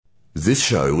This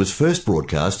show was first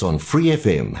broadcast on Free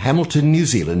FM, Hamilton, New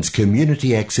Zealand's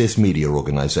community access media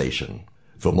organisation.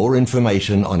 For more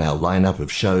information on our lineup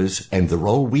of shows and the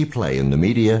role we play in the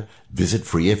media, visit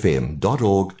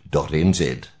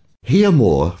freefm.org.nz. Hear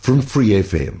more from Free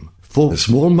FM. For a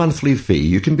small monthly fee,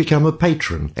 you can become a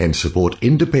patron and support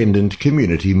independent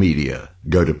community media.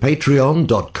 Go to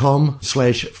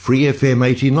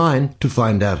patreon.com/freefm89 to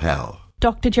find out how.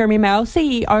 Dr. Jeremy Mayall,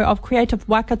 CEO of Creative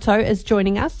Waikato, is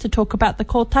joining us to talk about the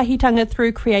Kotahitanga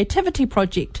Through Creativity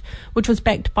project, which was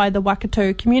backed by the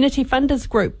Waikato Community Funders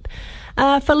Group.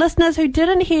 For listeners who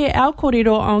didn't hear our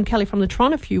kōrero on Kelli from the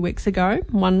Tron a few weeks ago,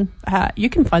 you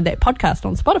can find that podcast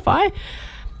on Spotify.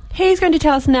 He's going to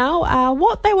tell us now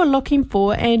what they were looking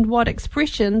for and what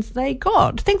expressions they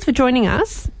got. Thanks for joining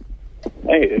us.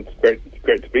 Hey, it's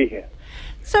great to be here.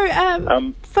 So,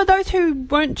 for those who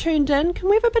weren't tuned in, can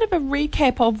we have a bit of a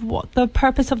recap of what the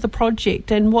purpose of the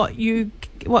project and what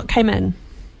came in?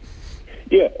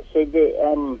 Yeah, so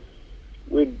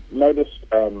we noticed,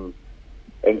 in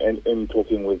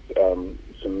talking with some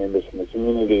members from the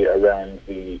community around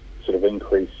the sort of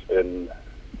increase in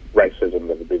racism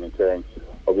that had been occurring.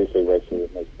 Obviously,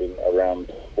 racism has been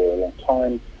around for a long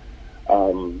time,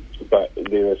 but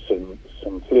there was some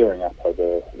flaring up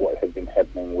over what had been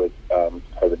happening with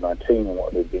COVID-19 and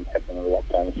what had been happening in the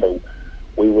lockdown. So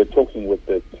we were talking with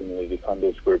the community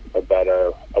funders group about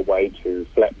a way to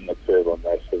flatten the curve on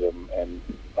racism, and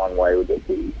one way that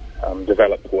we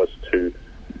developed was to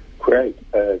create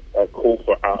a call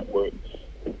for artworks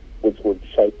which would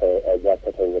shape a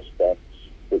Waikato response,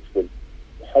 which would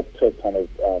help to kind of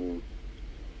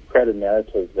create a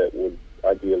narrative that would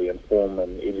ideally inform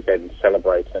and educate and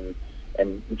celebrate and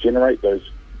generate those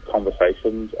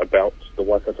conversations about the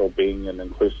Waikato being an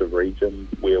inclusive region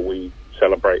where we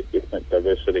celebrate ethnic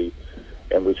diversity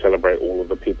and we celebrate all of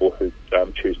the people who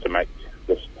choose to make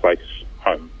this place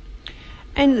home.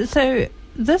 And so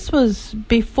this was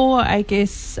before, I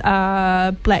guess,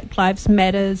 Black Lives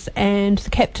Matters and the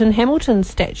Captain Hamilton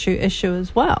statue issue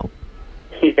as well.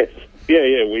 Yes,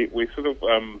 yeah. We sort of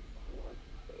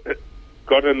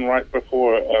got in right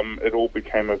before it all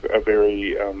became a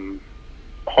very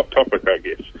hot topic, I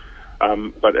guess.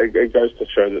 But it goes to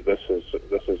show that this is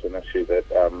an issue that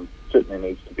certainly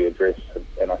needs to be addressed,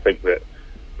 and I think that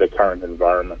the current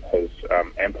environment has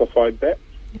amplified that.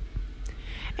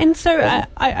 And so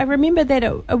I remember that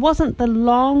it wasn't the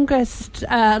longest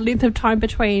length of time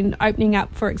between opening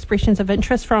up for expressions of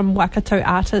interest from Waikato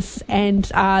artists and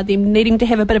them needing to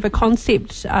have a bit of a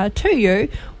concept to you.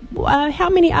 How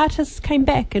many artists came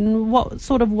back and what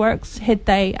sort of works had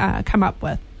they come up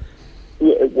with?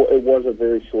 Yeah, it was a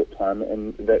very short time,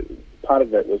 and that part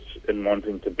of that was in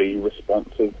wanting to be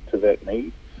responsive to that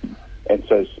need. And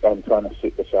so I'm trying to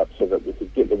set this up so that we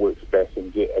could get the works back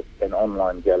and get an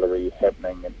online gallery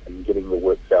happening and getting the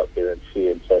works out there and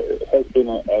shared. So it has been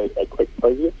a quick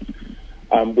process.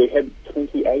 We had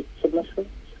 28 submissions,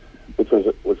 which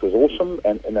was awesome,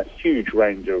 and a huge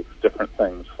range of different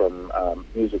things, from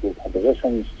musical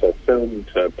compositions to film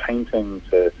to painting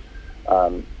to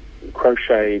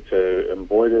crochet to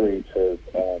embroidery to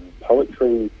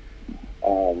poetry,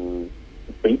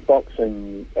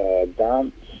 beatboxing,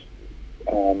 dance,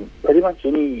 pretty much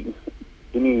any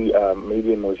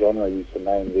medium or genre you can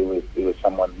name. There was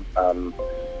someone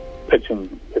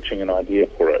pitching an idea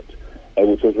for it,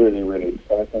 which was really, really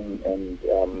exciting. And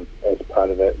as part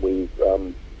of that, we've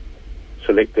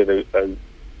selected a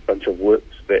bunch of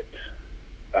works that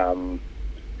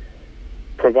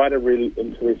provide a really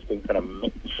interesting kind of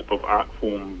mix of art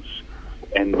forms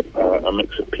and a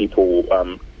mix of people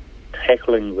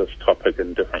tackling this topic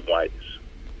in different ways.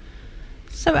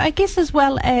 So I guess as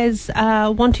well as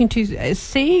wanting to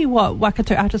see what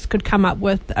Waikato artists could come up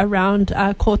with around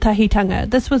Kotahitanga,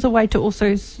 this was a way to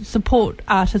also support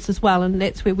artists as well, and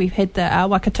that's where we've had the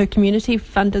Waikato Community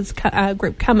Funders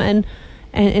Group come in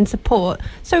and support.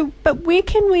 So, but where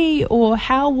can we, or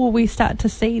how will we start to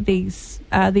see these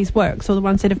works, or the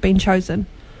ones that have been chosen?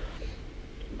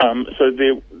 So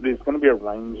there's going to be a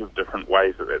range of different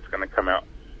ways that that's going to come out.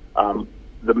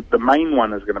 The main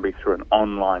one is going to be through an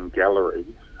online gallery,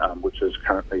 which is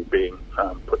currently being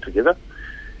put together.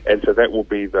 And so that will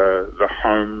be the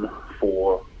home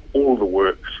for all the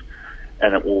works,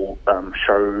 and it will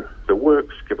show the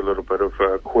works, give a little bit of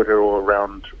a kōrero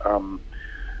around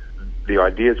the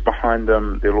ideas behind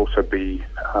them. There'll also be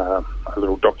a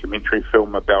little documentary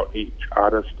film about each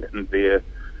artist and their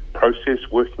process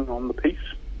working on the piece.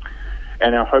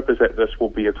 And our hope is that this will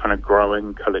be a kind of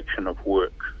growing collection of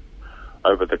work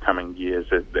over the coming years,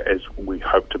 as we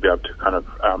hope to be able to kind of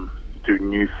do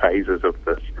new phases of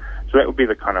this. So that would be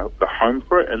the kind of the home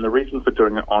for it. And the reason for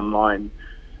doing it online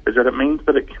is that it means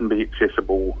that it can be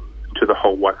accessible to the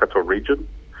whole Waikato region.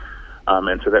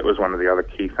 And so that was one of the other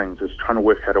key things, is trying to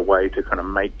work out a way to kind of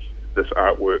make this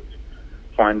artwork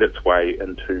find its way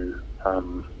into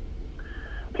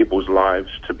people's lives,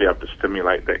 to be able to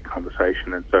stimulate that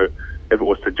conversation. And so if it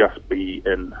was to just be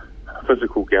in a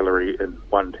physical gallery in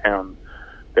one town,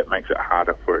 that makes it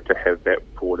harder for it to have that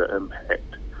broader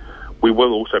impact. We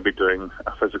will also be doing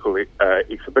a physical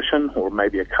exhibition, or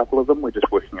maybe a couple of them. We're just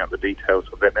working out the details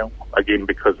of that now. Again,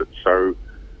 because it's so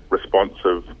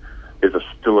responsive, there's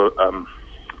still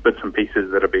bits and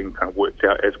pieces that are being kind of worked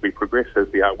out as we progress, as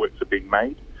the artworks are being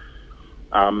made.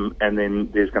 And then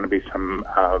there's going to be some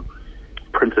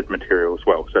printed material as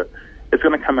well. So it's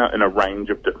going to come out in a range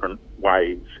of different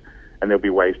ways, and there'll be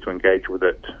ways to engage with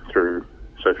it through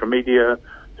social media,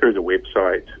 through the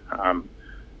website,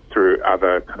 through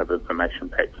other kind of information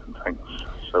packs and things.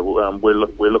 So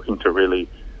we're looking to really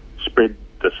spread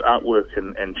this artwork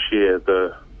and share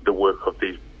the work of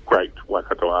these great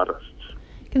Waikato artists.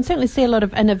 You can certainly see a lot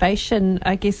of innovation,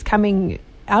 I guess, coming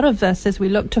out of this as we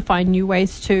look to find new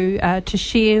ways to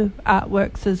share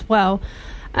artworks as well.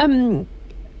 Are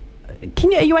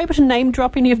you able to name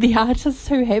drop any of the artists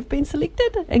who have been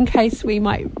selected, in case we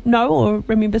might know or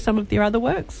remember some of their other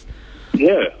works?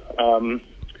 Yeah.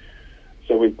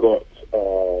 So we've got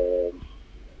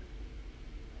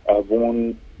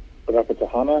Vaughan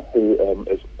Rapatahana, who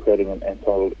is creating an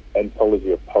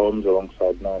anthology of poems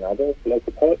alongside 9 other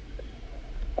local poets.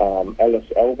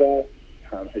 Alice Alva,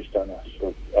 who's done a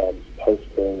sort of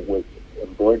poster with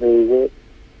embroidery work.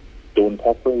 Dawn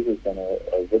Tuffrey, who's done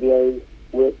a video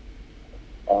work.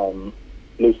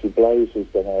 Lucy Blaze, who's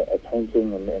done a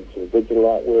painting and sort of digital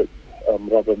artwork.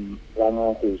 Robin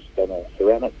Ranga, who's done a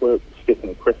ceramic work.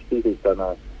 Stephanie Christie, who's done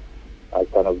a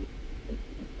kind of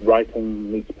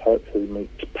writing meets poetry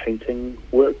meets painting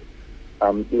work.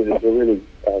 There's a really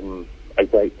a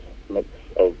great mix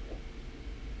of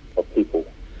people.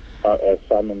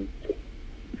 Simon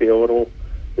Theodore,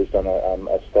 who's done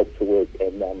a sculpture work,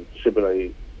 and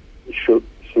Shibile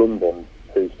Schlumbom,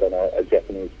 who's done a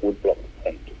Japanese woodblock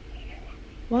paint.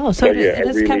 Wow, so it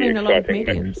is really covering a lot of exciting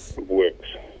mediums. mix of works.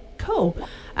 Cool.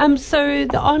 So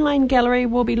the online gallery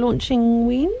will be launching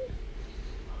when?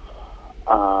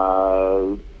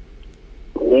 All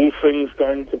things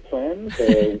going to plan,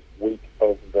 the week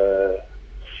of the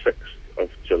 6th of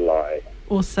July.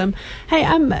 Awesome. Hey,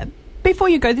 before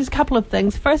you go, there's a couple of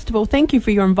things. First of all, thank you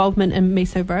for your involvement in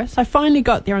Mesoverse. I finally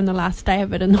got there on the last day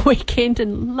of it in the weekend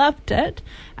and loved it.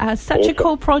 Such awesome. a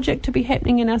cool project to be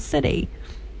happening in our city.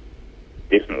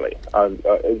 Definitely.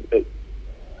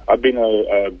 I've been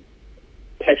a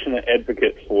passionate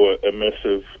advocate for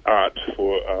immersive art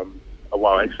for a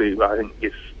while. Actually, I think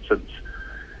yes, since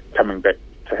coming back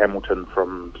to Hamilton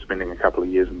from spending a couple of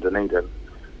years in Dunedin.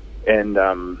 And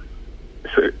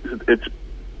so it's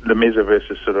the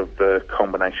Mesoverse is sort of the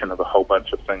combination of a whole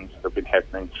bunch of things that have been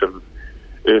happening. Some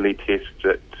early tests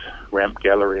at Ramp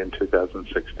Gallery in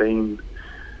 2016,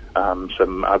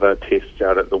 some other tests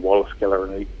out at the Wallace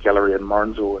Gallery in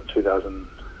Morrinsville in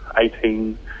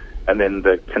 2018, and then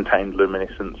the contained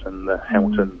luminescence in the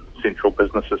Hamilton Central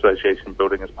Business Association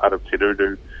building as part of Te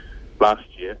Ruru last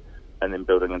year, and then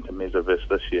building into Mesoverse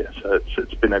this year. So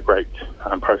it's been a great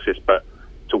process, but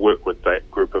to work with that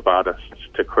group of artists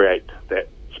to create that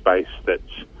space that's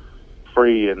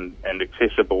free and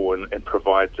accessible and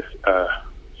provides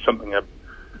something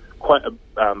quite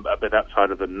a bit outside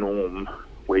of the norm,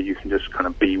 where you can just kind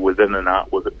of be within an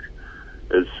artwork,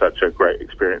 is such a great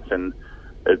experience, and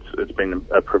it's been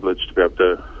a privilege to be able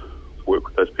to work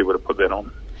with those people to put that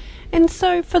on. And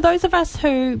so for those of us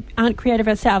who aren't creative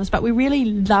ourselves, but we really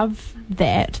love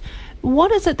that,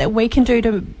 what is it that we can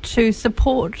do to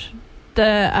support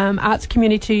the arts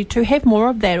community to have more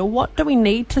of that, or what do we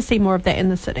need to see more of that in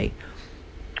the city?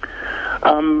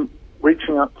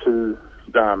 Reaching out to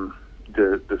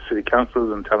the city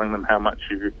councillors and telling them how much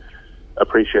you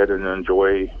appreciate and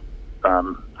enjoy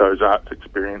those arts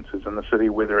experiences in the city,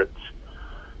 whether it's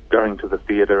going to the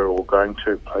theatre or going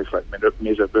to a place like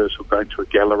Mesoverse or going to a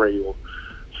gallery or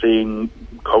seeing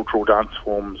cultural dance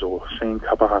forms or seeing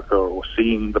kapahaka or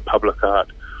seeing the public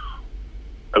art.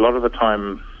 A lot of the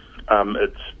time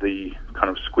it's the kind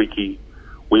of squeaky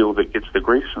wheel that gets the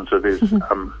grease, and so there's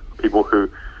people who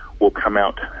will come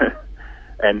out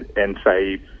and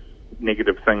say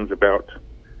negative things about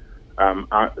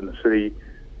art in the city,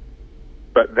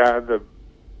 but they're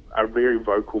a very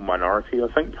vocal minority, I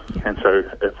think. And so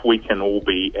if we can all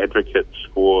be advocates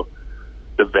for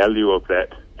the value of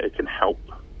that, it can help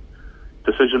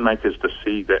decision makers to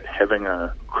see that having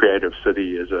a creative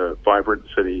city is a vibrant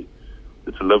city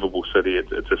it's a livable city.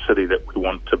 It's a city that we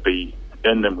want to be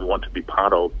in and we want to be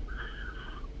part of.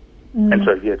 And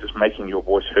so, just making your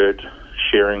voice heard,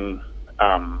 sharing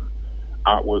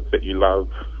artwork that you love,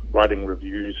 writing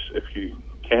reviews if you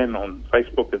can on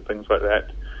Facebook and things like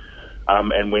that.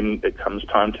 And when it comes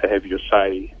time to have your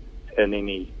say in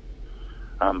any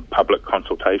public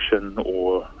consultation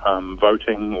or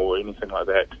voting or anything like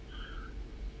that,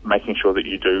 making sure that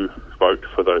you do vote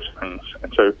for those things.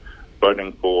 And so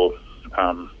voting for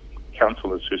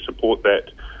councillors who support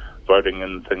that, voting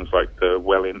in things like the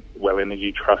Well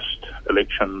Energy Trust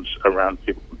elections, around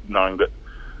people knowing that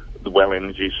the Well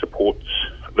Energy supports,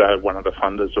 they're one of the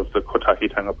funders of the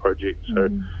Kotahitanga project. So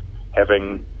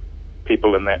having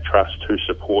people in that trust who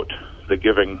support the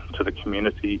giving to the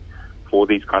community for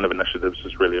these kind of initiatives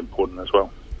is really important as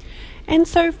well. And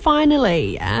so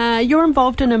finally, you're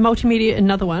involved in another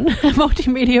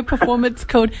multimedia performance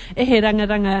called Ehe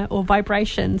Rangaranga or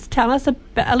Vibrations. Tell us a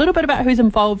little bit about who's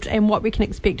involved and what we can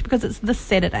expect, because it's this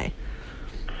Saturday.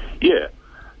 Yeah,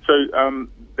 so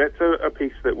that's a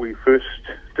piece that we first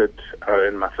did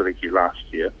in Matariki last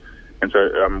year. And so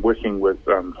I'm working with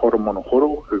Horo Mono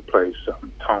Horo, who plays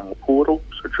taonga pōro,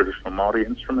 so traditional Māori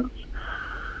instruments,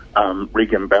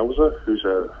 Regan Belzer, who's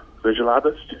a visual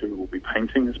artist who will be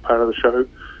painting as part of the show,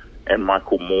 and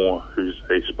Michael Moore, who's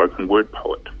a spoken word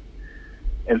poet.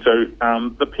 And so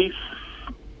the piece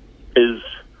is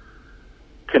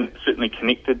certainly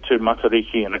connected to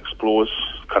Matariki and explores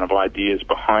kind of ideas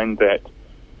behind that,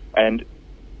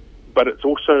 but it's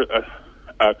also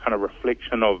a kind of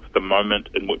reflection of the moment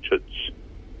in which it's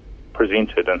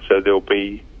presented. And so there'll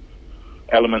be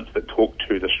elements that talk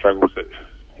to the struggles that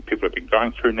people have been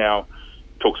going through now,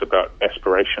 talks about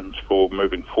aspirations for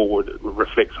moving forward, it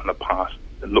reflects on the past,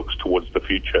 it looks towards the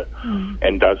future,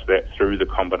 and does that through the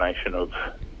combination of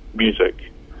music,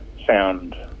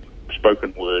 sound,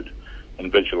 spoken word,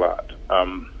 and visual art.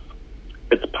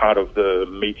 It's part of the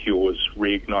Meteor's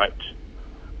Reignite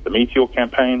the Meteor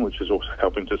campaign, which is also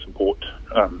helping to support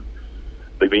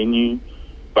the venue.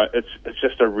 But it's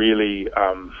just a really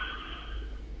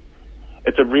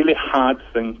it's a really hard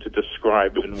thing to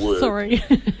describe in words. Sorry.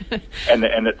 and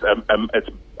it's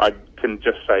I can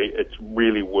just say it's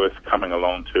really worth coming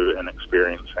along to and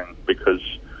experiencing, because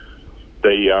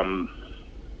the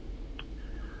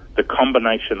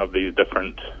combination of these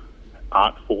different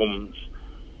art forms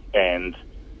and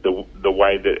the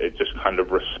way that it just kind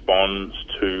of responds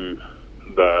to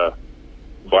the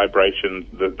vibrations,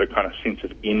 the kind of sense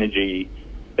of energy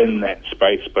in that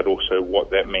space, but also what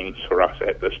that means for us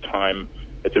at this time.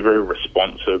 It's a very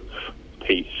responsive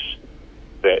piece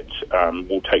that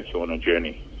will take you on a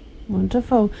journey.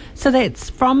 Wonderful. So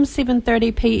that's from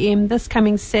 7:30 p.m. this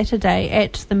coming Saturday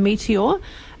at the Meteor.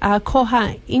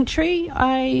 Koha entry,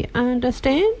 I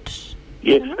understand?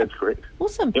 Yes, that's correct.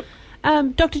 Awesome. Yep.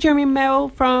 Dr. Jeremy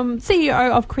Mayall, from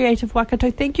CEO of Creative Waikato,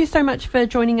 thank you so much for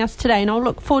joining us today, and I'll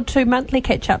look forward to monthly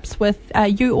catch-ups with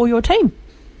you or your team.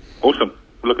 Awesome.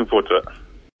 Looking forward to it.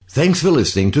 Thanks for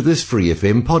listening to this Free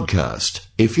FM podcast.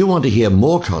 If you want to hear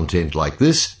more content like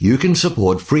this, you can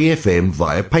support Free FM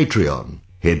via Patreon.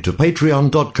 Head to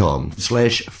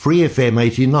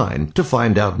patreon.com/freefm89 to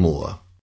find out more.